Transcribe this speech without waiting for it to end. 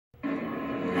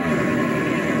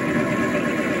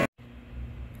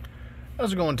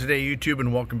How's it going today, YouTube,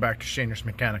 and welcome back to Shaner's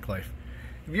Mechanic Life.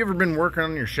 Have you ever been working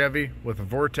on your Chevy with a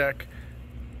Vortec,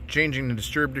 changing the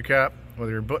distributor cap,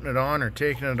 whether you're putting it on or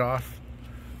taking it off,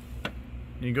 and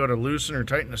you go to loosen or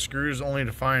tighten the screws only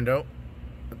to find out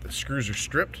that the screws are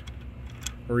stripped,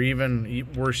 or even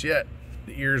worse yet,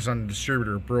 the ears on the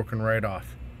distributor are broken right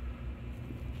off.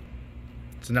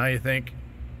 So now you think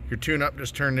your tune-up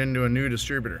just turned into a new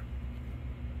distributor.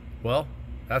 Well,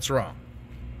 that's wrong.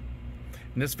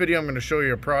 In this video, I'm going to show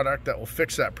you a product that will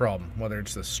fix that problem, whether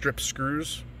it's the stripped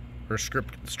screws or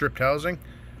stripped housing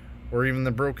or even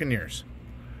the broken ears.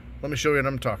 Let me show you what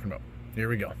I'm talking about. Here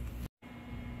we go.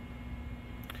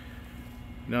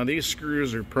 Now these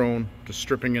screws are prone to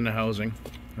stripping in the housing,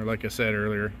 or like I said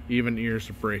earlier, even ears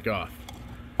to break off.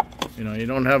 You know, you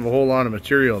don't have a whole lot of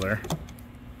material there.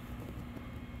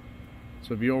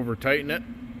 So if you over tighten it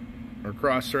or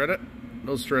cross thread it,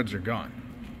 those threads are gone.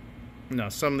 Now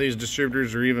some of these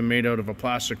distributors are even made out of a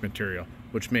plastic material,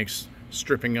 which makes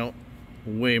stripping out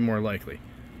way more likely.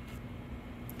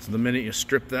 So the minute you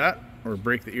strip that or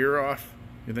break the ear off,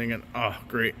 you're thinking, oh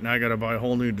great, now I gotta buy a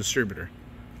whole new distributor.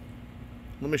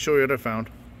 Let me show you what I found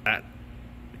that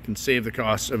can save the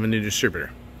cost of a new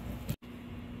distributor.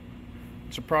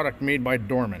 It's a product made by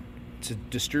Dorman. It's a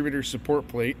distributor support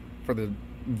plate for the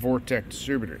Vortec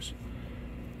distributors.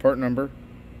 Part number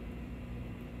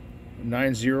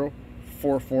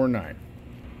 90449.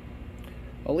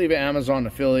 I'll leave an Amazon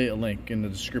affiliate link in the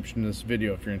description of this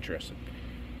video if you're interested.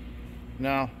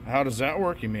 Now, how does that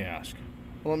work, you may ask?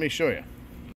 Well, let me show you.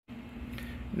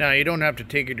 Now, you don't have to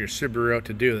take your distributor out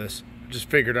to do this. I just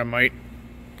figured I might.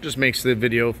 Just makes the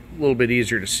video a little bit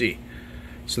easier to see.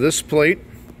 So this plate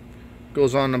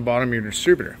goes on the bottom of your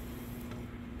distributor.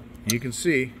 You can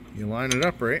see, you line it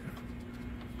up right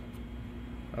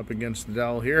up against the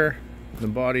dowel here, the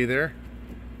body there,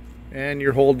 and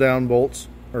your hold down bolts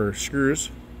or screws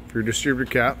for your distributor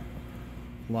cap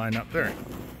line up there.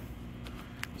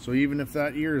 So even if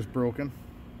that ear is broken,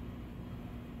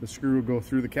 the screw will go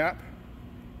through the cap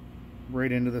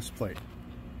right into this plate,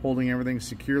 holding everything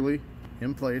securely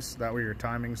in place. That way your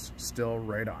timing's still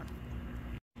right on.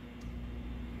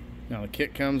 Now the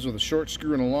kit comes with a short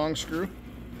screw and a long screw.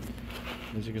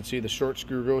 As you can see, the short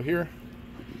screw will go here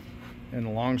and the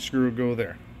long screw will go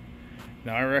there.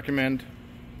 Now I recommend,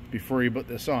 before you put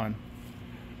this on,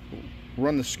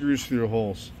 run the screws through the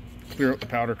holes, clear out the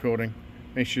powder coating,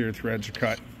 make sure your threads are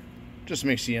cut. Just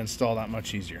makes the install that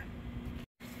much easier.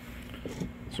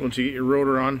 So once you get your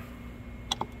rotor on,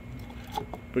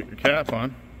 put your cap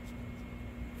on,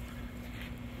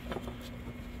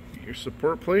 get your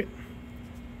support plate,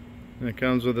 and it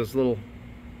comes with this little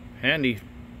handy,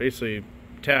 basically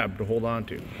tab to hold on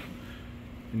to.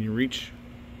 And you reach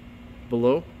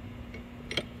below,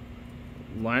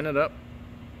 line it up,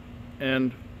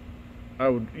 and I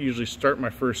would usually start my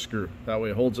first screw. That way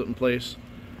it holds it in place.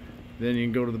 Then you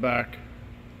can go to the back,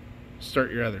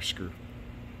 start your other screw,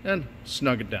 and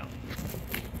snug it down.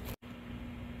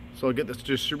 So I'll get this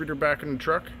distributor back in the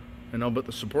truck, and I'll put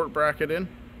the support bracket in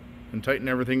and tighten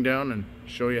everything down and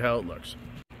show you how it looks.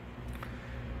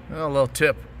 Well, a little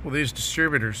tip with these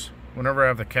distributors, whenever I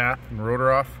have the cap and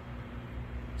rotor off,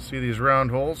 see these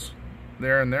round holes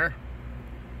there and there?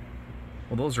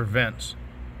 Well, those are vents.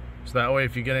 So that way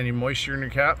if you get any moisture in your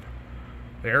cap,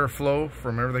 the airflow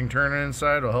from everything turning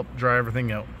inside will help dry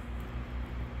everything out.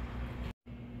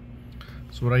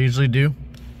 So what I usually do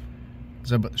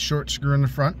is I put the short screw in the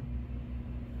front,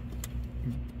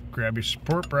 grab your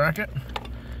support bracket,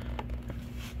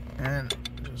 and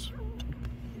just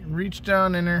reach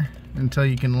down in there until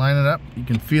you can line it up. You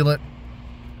can feel it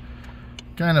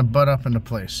kind of butt up into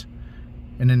place.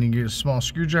 And then you get a small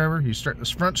screwdriver, you start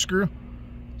this front screw,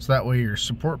 so that way your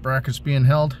support bracket's being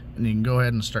held, and you can go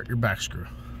ahead and start your back screw.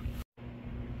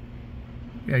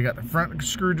 Okay, I got the front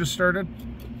screw just started,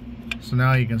 so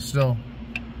now you can still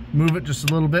move it just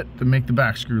a little bit to make the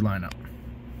back screw line up.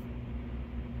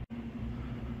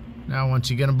 Now once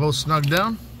you get them both snugged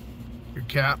down, your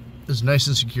cap is nice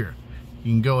and secure.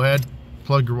 You can go ahead,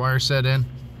 plug your wire set in,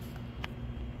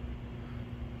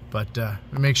 but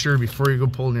make sure before you go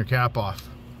pulling your cap off,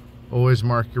 always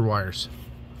mark your wires.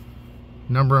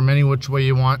 Number them any which way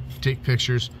you want, take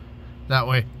pictures. That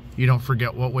way you don't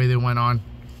forget what way they went on,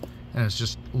 and it's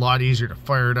just a lot easier to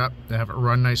fire it up, to have it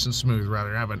run nice and smooth,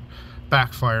 rather than have it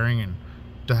backfiring and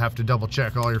to have to double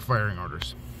check all your firing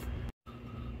orders.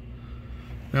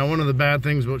 Now one of the bad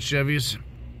things about Chevys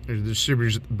is the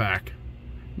distributors at the back.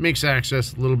 It makes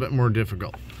access a little bit more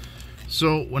difficult.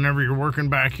 So whenever you're working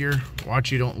back here,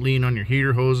 watch you don't lean on your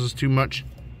heater hoses too much,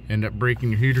 end up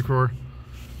breaking your heater core,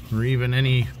 or even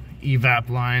any evap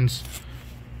lines.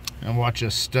 And watch a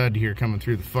stud here coming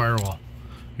through the firewall.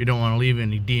 You don't want to leave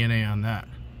any DNA on that.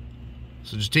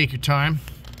 So just take your time,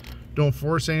 don't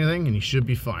force anything, and you should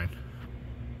be fine.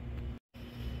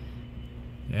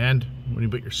 And when you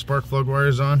put your spark plug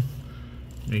wires on,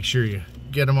 make sure you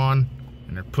get them on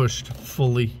and they're pushed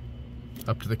fully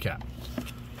up to the cap.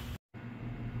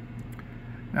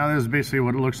 Now this is basically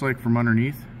what it looks like from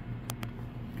underneath.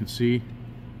 You can see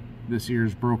this ear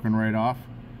is broken right off.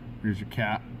 Here's your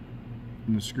cap,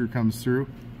 and the screw comes through,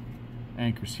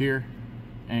 anchors here,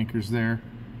 anchors there,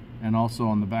 and also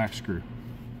on the back screw.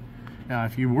 Now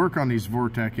if you work on these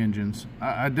Vortec engines,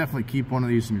 I'd definitely keep one of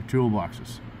these in your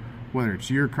toolboxes, whether it's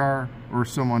your car or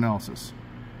someone else's,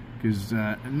 because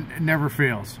it never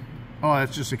fails. Oh,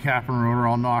 that's just a cap and rotor,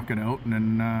 I'll knock it out, and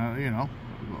then you know,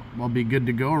 I'll be good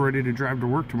to go, ready to drive to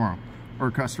work tomorrow. Or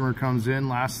a customer comes in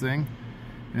last thing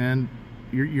and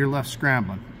you're left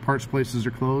scrambling. Parts places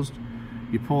are closed.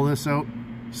 You pull this out,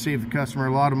 save the customer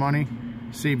a lot of money,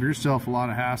 save yourself a lot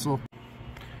of hassle.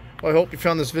 Well, I hope you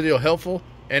found this video helpful,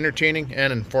 entertaining,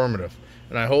 and informative.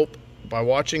 And I hope by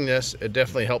watching this, it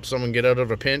definitely helps someone get out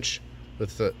of a pinch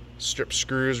with the stripped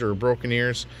screws or broken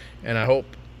ears. And I hope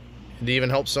it even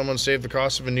helps someone save the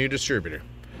cost of a new distributor.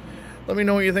 Let me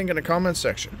know what you think in the comments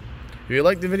section. If you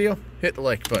liked the video, hit the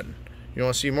like button. You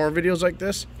want to see more videos like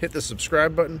this, hit the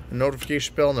subscribe button and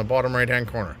notification bell in the bottom right hand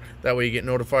corner. That way you get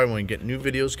notified when we get new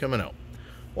videos coming out.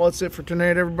 Well, that's it for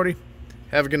tonight, everybody.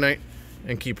 Have a good night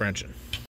and keep wrenching.